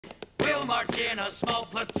We'll march in a small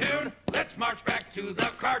platoon. Let's march back to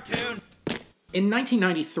the cartoon. In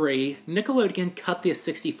 1993, Nickelodeon cut their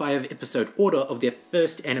 65-episode order of their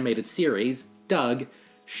first animated series, Doug,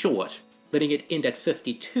 short, letting it end at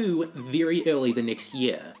 52 very early the next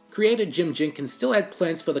year. Creator Jim Jenkins still had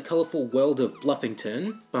plans for the colourful world of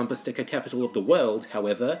Bluffington, bumper sticker capital of the world,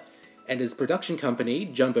 however, and his production company,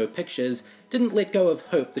 Jumbo Pictures, didn't let go of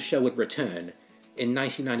hope the show would return. In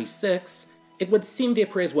 1996, it would seem their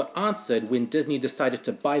prayers were answered when Disney decided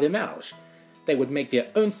to buy them out. They would make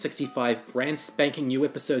their own 65 brand spanking new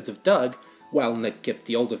episodes of Doug, while Nick kept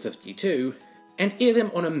the older 52, and air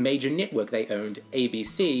them on a major network they owned,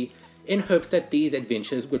 ABC, in hopes that these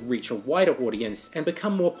adventures would reach a wider audience and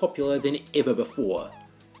become more popular than ever before.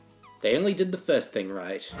 They only did the first thing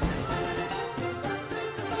right.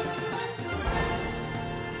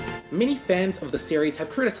 Many fans of the series have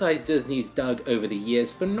criticized Disney's Doug over the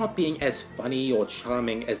years for not being as funny or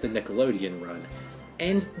charming as the Nickelodeon run.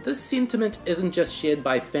 And this sentiment isn't just shared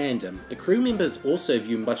by fandom, the crew members also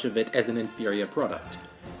view much of it as an inferior product.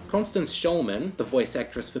 Constance Shulman, the voice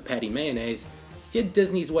actress for Patty Mayonnaise, said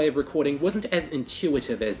Disney's way of recording wasn't as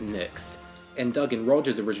intuitive as Nick's, and Doug and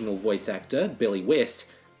Roger's original voice actor, Billy West,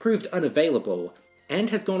 proved unavailable, and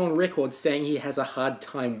has gone on record saying he has a hard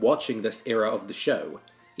time watching this era of the show.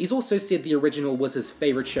 He's also said the original was his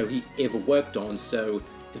favourite show he ever worked on, so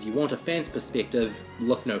if you want a fan's perspective,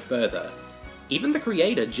 look no further. Even the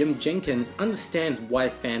creator, Jim Jenkins, understands why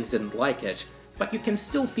fans didn't like it, but you can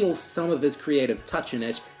still feel some of his creative touch in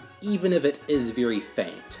it, even if it is very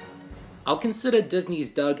faint. I'll consider Disney's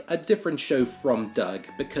Doug a different show from Doug,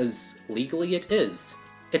 because legally it is.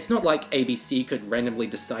 It's not like ABC could randomly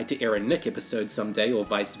decide to air a Nick episode someday or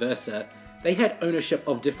vice versa. They had ownership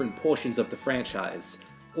of different portions of the franchise.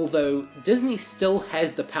 Although, Disney still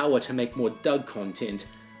has the power to make more Doug content,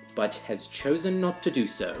 but has chosen not to do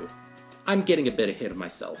so. I'm getting a bit ahead of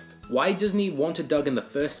myself. Why Disney wanted Doug in the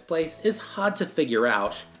first place is hard to figure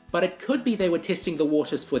out, but it could be they were testing the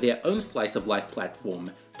waters for their own slice of life platform,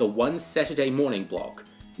 the One Saturday Morning block.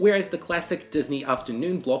 Whereas the classic Disney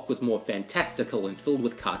afternoon block was more fantastical and filled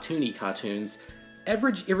with cartoony cartoons,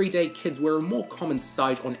 average everyday kids were a more common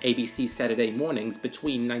sight on ABC Saturday mornings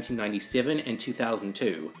between 1997 and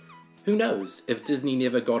 2002. Who knows, if Disney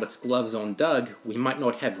never got its gloves on Doug, we might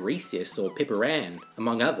not have Recess or Pepper Ann,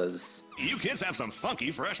 among others. You kids have some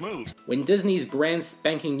funky, fresh moves. When Disney's brand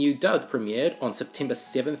spanking new Doug premiered on September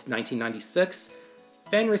 7th, 1996,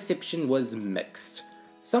 fan reception was mixed.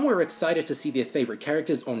 Some were excited to see their favourite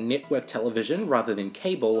characters on network television rather than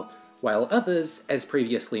cable, while others, as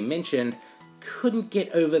previously mentioned, couldn't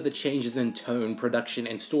get over the changes in tone, production,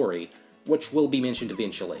 and story, which will be mentioned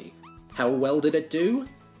eventually. How well did it do?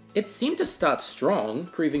 It seemed to start strong,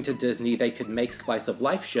 proving to Disney they could make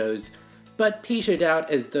slice-of-life shows, but petered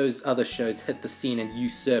out as those other shows hit the scene and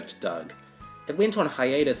usurped Doug. It went on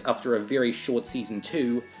hiatus after a very short season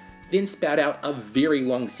 2, then spat out a very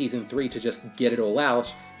long season 3 to just get it all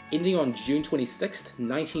out, ending on June 26,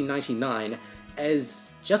 1999,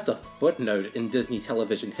 as just a footnote in Disney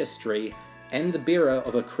television history, and the bearer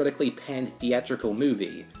of a critically panned theatrical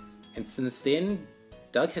movie. And since then,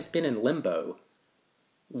 Doug has been in limbo.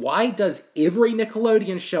 Why does every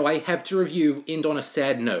Nickelodeon show I have to review end on a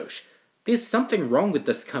sad note? There's something wrong with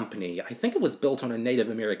this company. I think it was built on a Native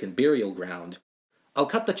American burial ground. I'll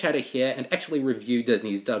cut the chatter here and actually review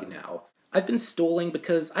Disney's Doug now. I've been stalling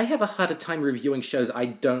because I have a harder time reviewing shows I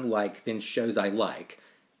don't like than shows I like.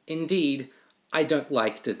 Indeed, I don't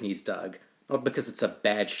like Disney's Doug. Not because it's a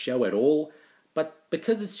bad show at all, but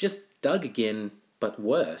because it's just Doug again, but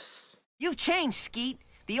worse. You've changed, Skeet.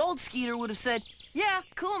 The old Skeeter would have said, "Yeah,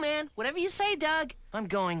 cool, man. Whatever you say, Doug. I'm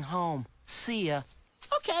going home. See ya."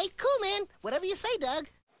 Okay, cool, man. Whatever you say, Doug.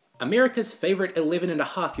 America's favourite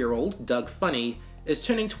 11-and-a-half-year-old, Doug Funny, is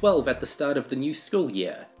turning 12 at the start of the new school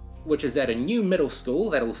year, which is at a new middle school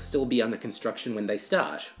that'll still be under construction when they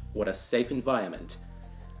start. What a safe environment.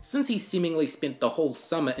 Since he seemingly spent the whole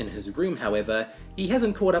summer in his room, however, he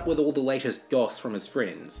hasn't caught up with all the latest goss from his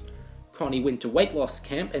friends. Connie went to weight loss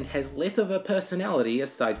camp and has less of a personality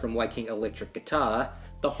aside from liking electric guitar.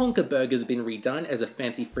 The Honker Burger's been redone as a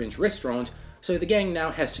fancy French restaurant, so the gang now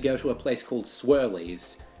has to go to a place called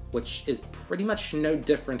Swirly's, which is pretty much no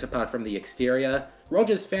different apart from the exterior.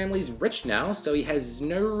 Roger's family's rich now, so he has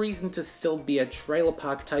no reason to still be a trailer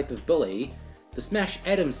park type of bully. The Smash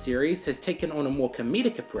Adams series has taken on a more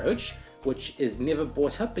comedic approach, which is never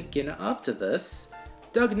brought up again after this.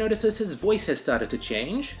 Doug notices his voice has started to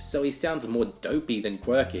change, so he sounds more dopey than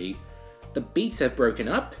quirky. The beats have broken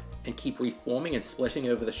up, and keep reforming and splitting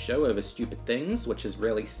over the show over stupid things, which is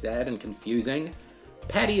really sad and confusing.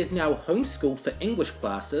 Patty is now homeschooled for English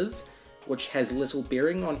classes, which has little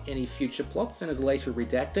bearing on any future plots and is later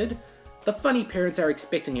redacted. The funny parents are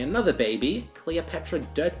expecting another baby, Cleopatra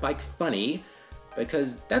Dirtbike Funny,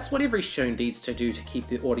 because that's what every show needs to do to keep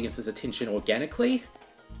the audience's attention organically.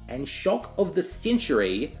 And shock of the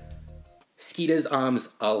century, Skeeter's arms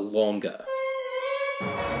are longer.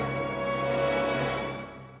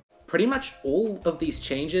 Pretty much all of these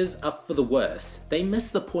changes are for the worse. They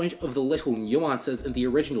miss the point of the little nuances in the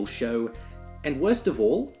original show, and worst of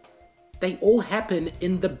all, they all happen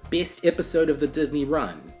in the best episode of the Disney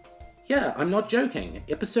run. Yeah, I'm not joking.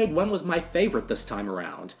 Episode 1 was my favourite this time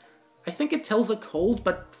around. I think it tells a cold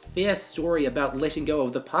but fair story about letting go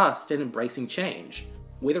of the past and embracing change.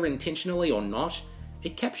 Whether intentionally or not,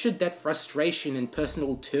 it captured that frustration and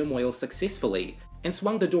personal turmoil successfully, and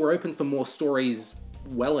swung the door open for more stories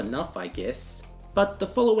well enough, I guess. But the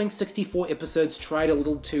following 64 episodes tried a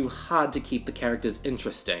little too hard to keep the characters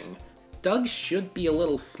interesting. Doug should be a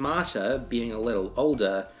little smarter, being a little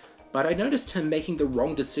older, but I noticed him making the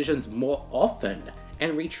wrong decisions more often,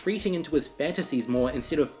 and retreating into his fantasies more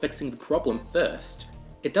instead of fixing the problem first.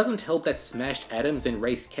 It doesn't help that Smashed Adams and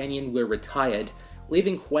Race Canyon were retired,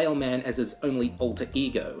 leaving Quailman as his only alter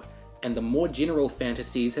ego, and the more general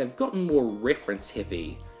fantasies have gotten more reference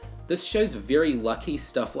heavy. This show's very lucky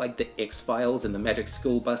stuff like the X-Files and the Magic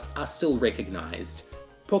School Bus are still recognised.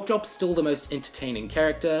 Porkchop's still the most entertaining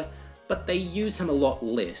character, but they use him a lot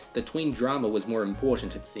less. The tween drama was more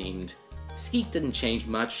important, it seemed. Skeet didn't change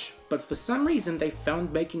much, but for some reason they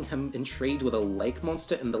found making him intrigued with a lake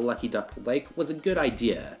monster in the Lucky Duck Lake was a good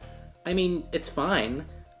idea. I mean, it's fine,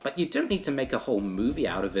 but you don't need to make a whole movie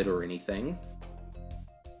out of it or anything.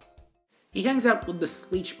 He hangs out with the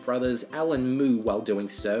Sleech brothers, Al and Moo, while doing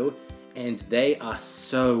so, and they are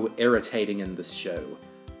so irritating in this show.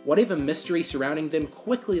 Whatever mystery surrounding them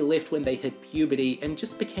quickly left when they hit puberty and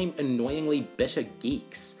just became annoyingly bitter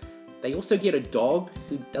geeks. They also get a dog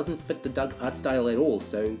who doesn't fit the Doug art style at all,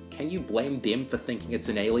 so can you blame them for thinking it's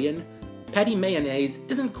an alien? Patty Mayonnaise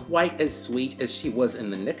isn't quite as sweet as she was in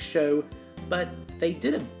the Nick show, but they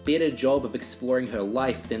did a better job of exploring her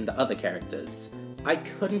life than the other characters. I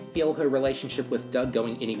couldn't feel her relationship with Doug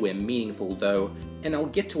going anywhere meaningful though, and I'll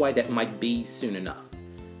get to why that might be soon enough.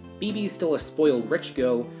 BB is still a spoiled rich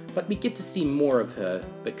girl, but we get to see more of her,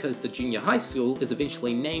 because the junior high school is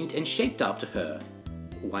eventually named and shaped after her.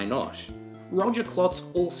 Why not? Roger Klotz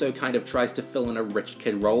also kind of tries to fill in a rich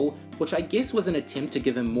kid role, which I guess was an attempt to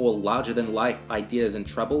give him more larger-than-life ideas and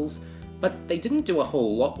troubles, but they didn't do a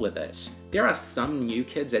whole lot with it. There are some new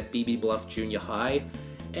kids at BB Bluff Junior High,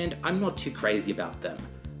 and I'm not too crazy about them.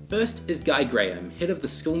 First is Guy Graham, head of the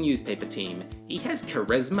school newspaper team. He has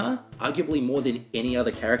charisma, arguably more than any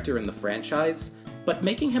other character in the franchise, but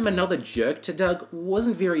making him another jerk to Doug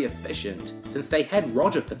wasn't very efficient, since they had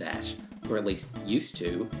Roger for that, or at least used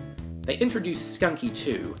to. They introduced Skunky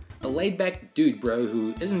too, a laid-back dude bro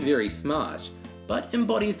who isn't very smart, but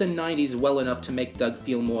embodies the 90s well enough to make Doug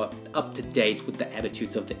feel more up-to-date with the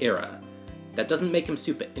attitudes of the era. That doesn't make him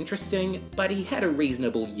super interesting, but he had a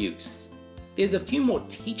reasonable use. There's a few more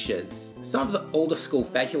teachers. Some of the older school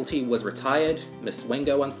faculty was retired, Miss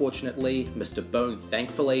Wingo unfortunately, Mr. Bone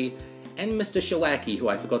thankfully, and Mr. Shilaki, who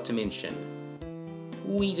I forgot to mention.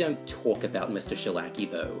 We don't talk about Mr.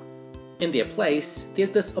 Shilaki though. In their place,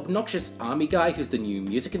 there's this obnoxious army guy who's the new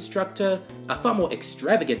music instructor, a far more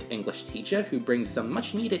extravagant English teacher who brings some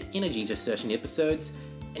much needed energy to certain episodes,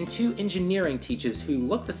 and two engineering teachers who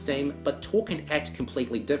look the same but talk and act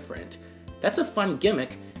completely different. That's a fun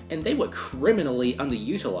gimmick, and they were criminally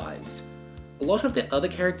underutilized. A lot of the other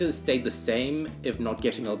characters stayed the same, if not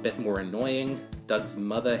getting a bit more annoying. Doug's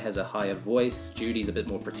mother has a higher voice, Judy's a bit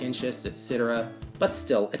more pretentious, etc. But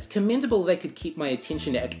still, it's commendable they could keep my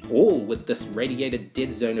attention at all with this radiated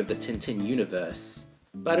dead zone of the Tintin universe.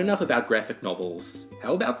 But enough about graphic novels.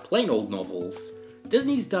 How about plain old novels?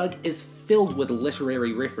 Disney's Doug is filled with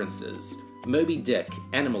literary references. Moby Dick,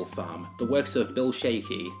 Animal Farm, the works of Bill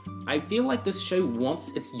Shaky. I feel like this show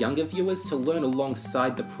wants its younger viewers to learn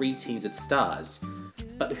alongside the preteens it stars.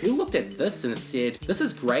 But who looked at this and said, this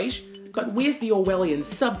is great, but where's the Orwellian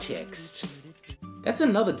subtext? That's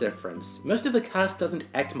another difference. Most of the cast doesn't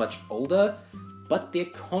act much older, but their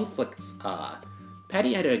conflicts are.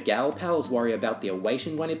 Patty and her gal pals worry about their weight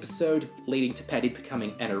in one episode, leading to Patty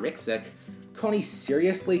becoming anorexic. Connie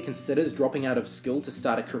seriously considers dropping out of school to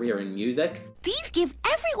start a career in music. These give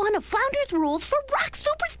everyone a founder's rules for rock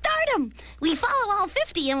superstardom. We follow all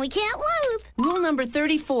 50 and we can't lose. Rule number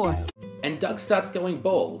 34. And Doug starts going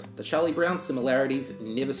bald. The Charlie Brown similarities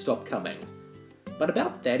never stop coming. But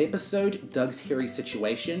about that episode, Doug's hairy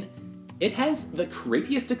situation, it has the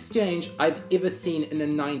creepiest exchange I've ever seen in a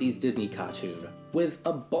 90s Disney cartoon. with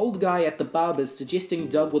a bald guy at the barber's suggesting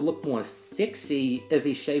Doug would look more sexy if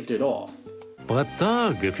he shaved it off. But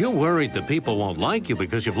Doug, if you're worried that people won't like you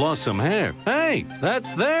because you've lost some hair, hey, that's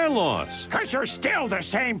their loss. 'Cause you're still the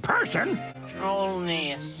same person.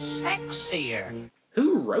 Only sexier.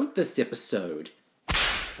 Who wrote this episode?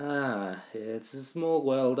 It's a small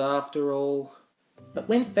world after all. But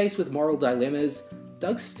when faced with moral dilemmas,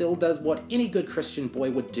 Doug still does what any good Christian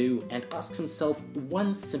boy would do and asks himself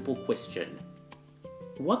one simple question.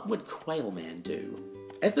 What would Quailman do?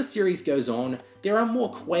 As the series goes on, there are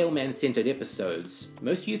more Quailman-centered episodes,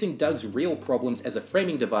 most using Doug's real problems as a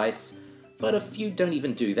framing device, but a few don't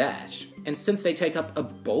even do that. And since they take up a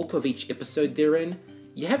bulk of each episode they're in,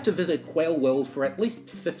 you have to visit Quail World for at least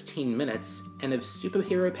 15 minutes, and if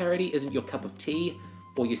superhero parody isn't your cup of tea,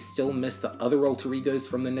 or you still miss the other alter egos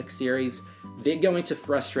from the Nick series, they're going to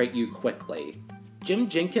frustrate you quickly. Jim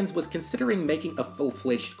Jenkins was considering making a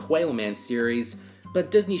full-fledged Quailman series,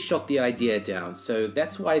 but Disney shot the idea down, so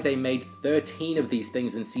that's why they made 13 of these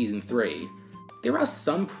things in Season 3. There are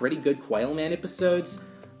some pretty good Quailman episodes,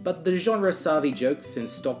 but the genre-savvy jokes and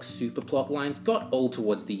stock super plot lines got old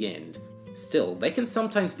towards the end. Still, they can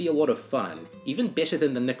sometimes be a lot of fun, even better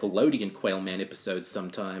than the Nickelodeon Quailman episodes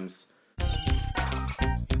sometimes.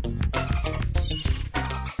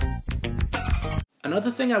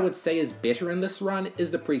 Another thing I would say is better in this run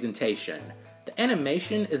is the presentation. The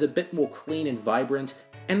animation is a bit more clean and vibrant,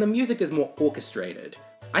 and the music is more orchestrated.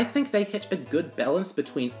 I think they hit a good balance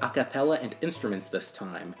between a cappella and instruments this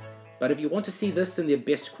time. But if you want to see this in their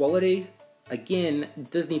best quality, again,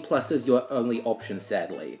 Disney Plus is your only option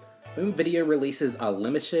sadly. Home video releases are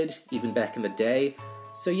limited, even back in the day,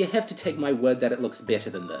 so you have to take my word that it looks better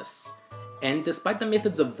than this. And despite the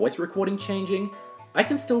methods of voice recording changing, I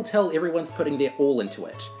can still tell everyone's putting their all into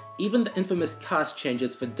it. Even the infamous cast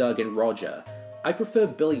changes for Doug and Roger. I prefer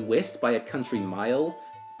Billy West by a country mile,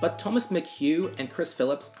 but Thomas McHugh and Chris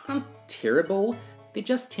Phillips aren't terrible, they're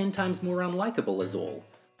just 10 times more unlikable is all.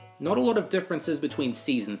 Not a lot of differences between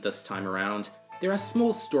seasons this time around. There are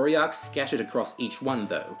small story arcs scattered across each one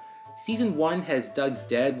though. Season 1 has Doug's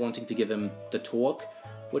dad wanting to give him the talk,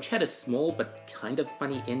 which had a small but kind of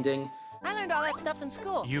funny ending. I learned all that stuff in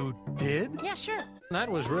school. You did? Yeah, sure. That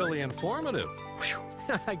was really informative. Whew.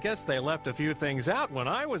 I guess they left a few things out when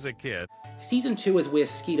I was a kid. Season 2 is where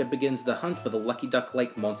Skeeter begins the hunt for the Lucky Duck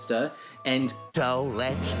Lake monster, and So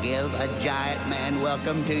let's give a giant man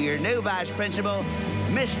welcome to your new vice principal,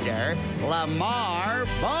 Mr. Lamar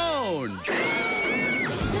Bone.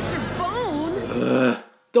 Mr. Bone?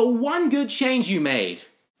 the one good change you made!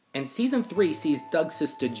 And Season 3 sees Doug's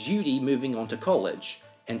sister Judy moving on to college,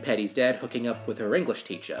 and Patty's dad hooking up with her English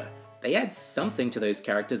teacher. They add something to those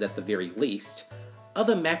characters at the very least.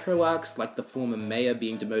 Other macro arcs, like the former mayor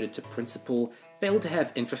being demoted to principal, fail to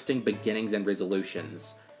have interesting beginnings and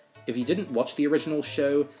resolutions. If you didn't watch the original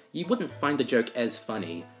show, you wouldn't find the joke as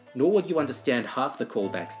funny, nor would you understand half the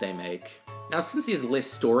callbacks they make. Now, since there's less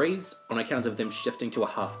stories, on account of them shifting to a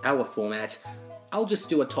half-hour format, I'll just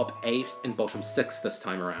do a top 8 and bottom 6 this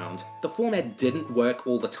time around. The format didn't work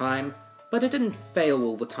all the time, but it didn't fail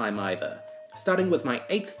all the time either. Starting with my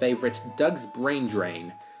 8th favourite, Doug's Brain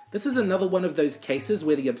Drain. This is another one of those cases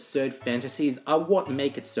where the absurd fantasies are what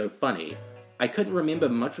make it so funny. I couldn't remember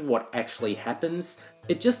much of what actually happens,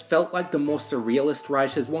 it just felt like the more surrealist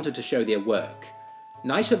writers wanted to show their work.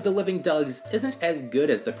 Night of the Living Dougs isn't as good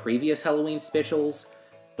as the previous Halloween specials,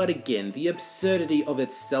 but again, the absurdity of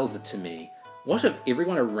it sells it to me. What if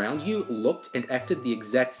everyone around you looked and acted the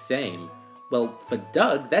exact same? Well, for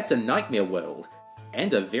Doug, that's a nightmare world.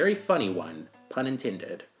 And a very funny one, pun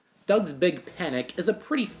intended. Doug's Big Panic is a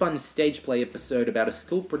pretty fun stage play episode about a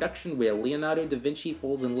school production where Leonardo da Vinci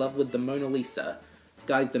falls in love with the Mona Lisa.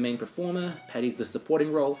 Guy's the main performer, Patty's the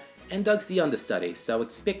supporting role, and Doug's the understudy, so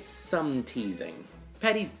expect some teasing.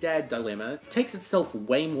 Patty's dad dilemma takes itself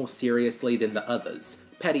way more seriously than the others.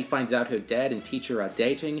 Patty finds out her dad and teacher are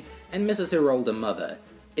dating, and misses her older mother.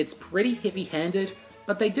 It's pretty heavy-handed,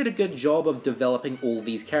 but they did a good job of developing all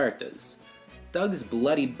these characters. Doug's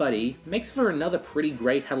Bloody Buddy makes for another pretty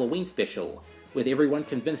great Halloween special, with everyone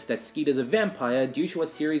convinced that Skeeter's a vampire due to a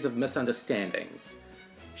series of misunderstandings.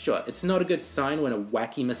 Sure, it's not a good sign when a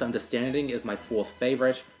wacky misunderstanding is my 4th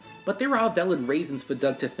favourite, but there are valid reasons for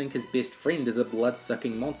Doug to think his best friend is a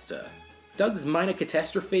blood-sucking monster. Doug's Minor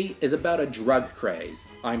Catastrophe is about a drug craze.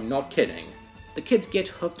 I'm not kidding. The kids get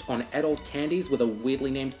hooked on adult candies with a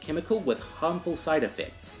weirdly named chemical with harmful side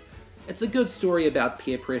effects. It's a good story about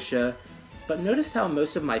peer pressure, but notice how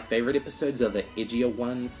most of my favourite episodes are the edgier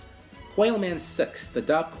ones. Quailman 6, The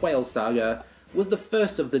Dark Quail Saga, was the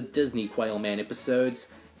first of the Disney Quailman episodes,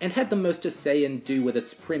 and had the most to say and do with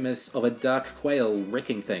its premise of a dark quail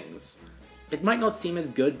wrecking things. It might not seem as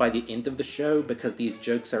good by the end of the show because these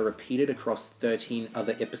jokes are repeated across 13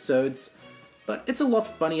 other episodes, but it's a lot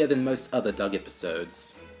funnier than most other Doug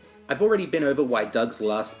episodes. I've already been over why Doug's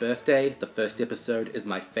Last Birthday, the first episode, is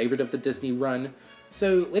my favourite of the Disney run,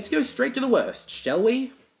 so let's go straight to the worst, shall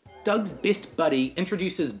we? Doug's best buddy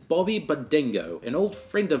introduces Bobby Budingo, an old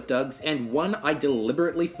friend of Doug's and one I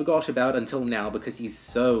deliberately forgot about until now because he's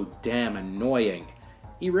so damn annoying.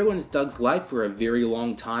 He ruins Doug's life for a very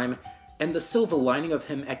long time, and the silver lining of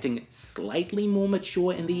him acting slightly more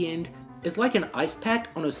mature in the end is like an ice pack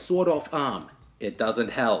on a sawed-off arm. It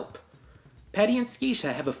doesn't help. Patty and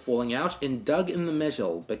Skeeter have a falling out and Doug in the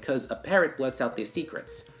middle because a parrot blurts out their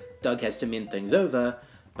secrets. Doug has to mend things over,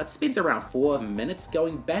 but spends around 4 minutes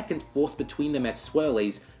going back and forth between them at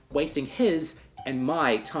swirlies, wasting his and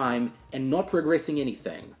my time and not progressing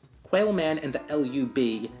anything. Quailman and the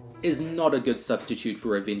LUB is not a good substitute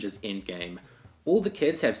for Avengers Endgame. All the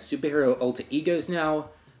kids have superhero alter egos now,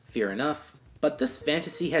 fair enough, but this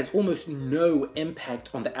fantasy has almost no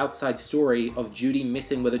impact on the outside story of Judy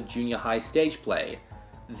messing with a junior high stage play.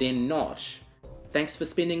 They're not. Thanks for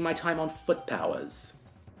spending my time on foot powers.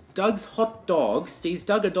 Doug's hot dog sees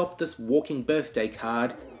Doug adopt this walking birthday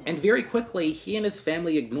card, and very quickly he and his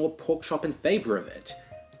family ignore Porkchop in favour of it.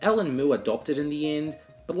 Alan Moo adopted in the end,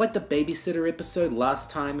 but like the babysitter episode last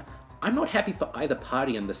time, I'm not happy for either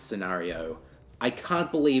party in this scenario. I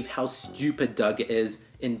can't believe how stupid Doug is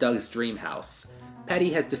in Doug's dream house.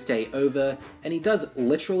 Patty has to stay over, and he does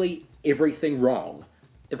literally everything wrong.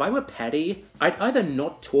 If I were Patty, I'd either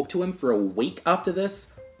not talk to him for a week after this,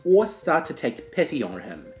 or start to take pity on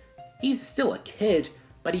him. He's still a kid,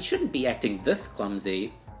 but he shouldn't be acting this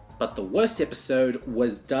clumsy. But the worst episode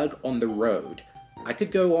was Doug on the road. I could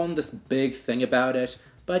go on this big thing about it,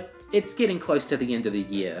 but it's getting close to the end of the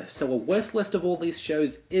year, so a worst list of all these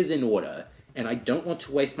shows is in order, and I don't want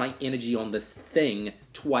to waste my energy on this thing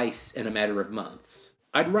twice in a matter of months.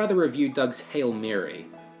 I'd rather review Doug's Hail Mary,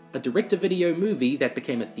 a direct-to-video movie that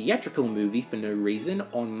became a theatrical movie for no reason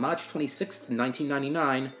on March 26,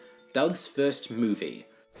 1999, Doug's first movie.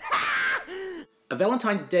 A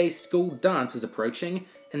Valentine's Day school dance is approaching,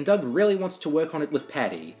 and Doug really wants to work on it with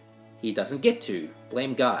Patty. He doesn't get to,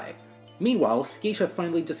 blame Guy. Meanwhile, Skeeter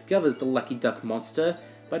finally discovers the Lucky Duck monster,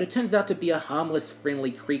 but it turns out to be a harmless,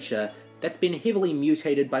 friendly creature that's been heavily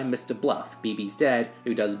mutated by Mr. Bluff, BB's dad,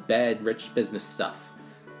 who does bad, rich business stuff.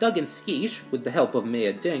 Doug and Skeet, with the help of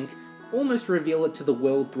Mayor Dink, almost reveal it to the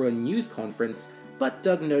world through a news conference, but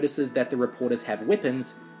Doug notices that the reporters have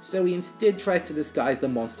weapons, so he instead tries to disguise the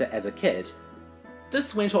monster as a kid.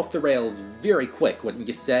 This went off the rails very quick, wouldn't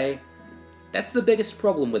you say? That's the biggest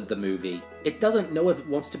problem with the movie. It doesn't know if it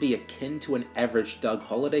wants to be akin to an average Doug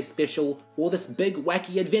holiday special, or this big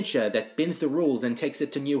wacky adventure that bends the rules and takes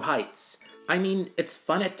it to new heights. I mean, it's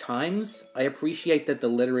fun at times. I appreciate that the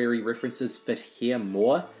literary references fit here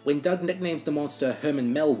more, when Doug nicknames the monster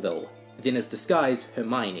Herman Melville, then his disguise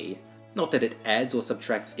Hermione. Not that it adds or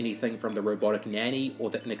subtracts anything from the robotic nanny or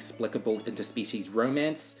the inexplicable interspecies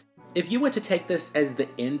romance. If you were to take this as the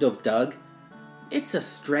end of Doug, it's a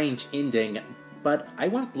strange ending, but I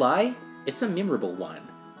won't lie, it's a memorable one.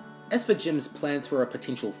 As for Jim's plans for a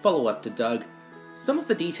potential follow-up to Doug, some of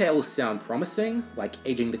the details sound promising, like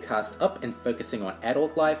aging the cast up and focusing on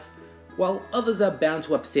adult life, while others are bound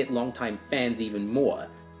to upset longtime fans even more,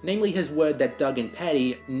 namely his word that Doug and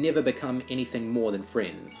Patty never become anything more than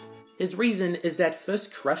friends. His reason is that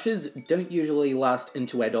first crushes don't usually last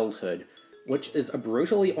into adulthood, which is a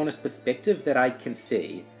brutally honest perspective that I can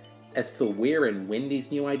see. As for where and when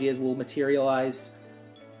these new ideas will materialize,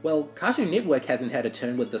 well, Cartoon Network hasn't had a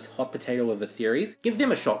turn with this hot potato of a series, give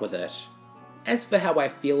them a shot with it. As for how I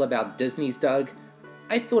feel about Disney's Doug,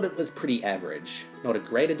 I thought it was pretty average. Not a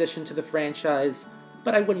great addition to the franchise,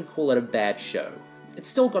 but I wouldn't call it a bad show. It's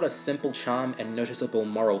still got a simple charm and noticeable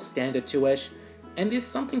moral standard to it, and there's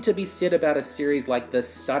something to be said about a series like this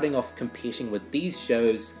starting off competing with these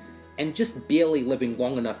shows, and just barely living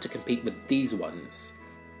long enough to compete with these ones.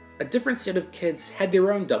 A different set of kids had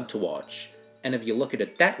their own Doug to watch, and if you look at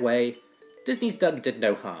it that way, Disney's Doug did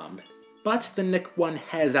no harm. But the Nick one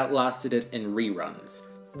has outlasted it in reruns.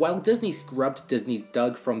 While Disney scrubbed Disney's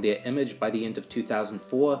Doug from their image by the end of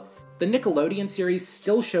 2004, the Nickelodeon series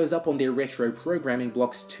still shows up on their retro programming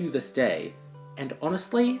blocks to this day, and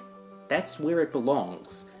honestly, that's where it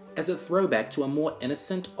belongs, as a throwback to a more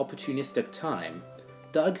innocent, opportunistic time.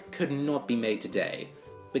 Doug could not be made today,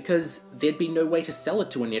 because there'd be no way to sell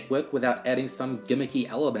it to a network without adding some gimmicky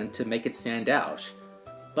element to make it stand out.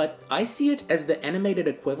 But I see it as the animated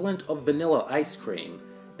equivalent of vanilla ice cream,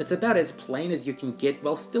 It's about as plain as you can get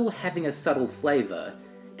while still having a subtle flavour,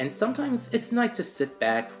 and sometimes it's nice to sit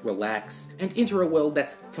back, relax, and enter a world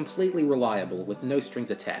that's completely reliable with no strings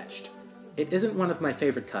attached. It isn't one of my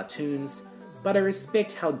favourite cartoons, but I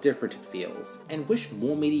respect how different it feels, and wish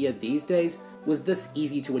more media these days was this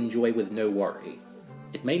easy to enjoy with no worry.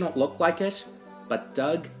 It may not look like it, but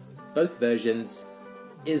Doug, both versions,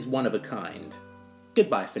 is one of a kind.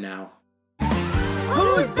 Goodbye for now.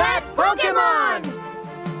 Who's that Pokemon?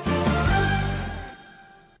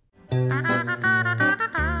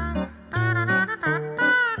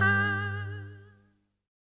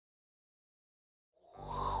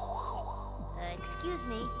 Excuse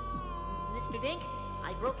me. Mr. Dink,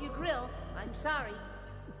 I broke your grill. I'm sorry.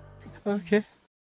 Okay.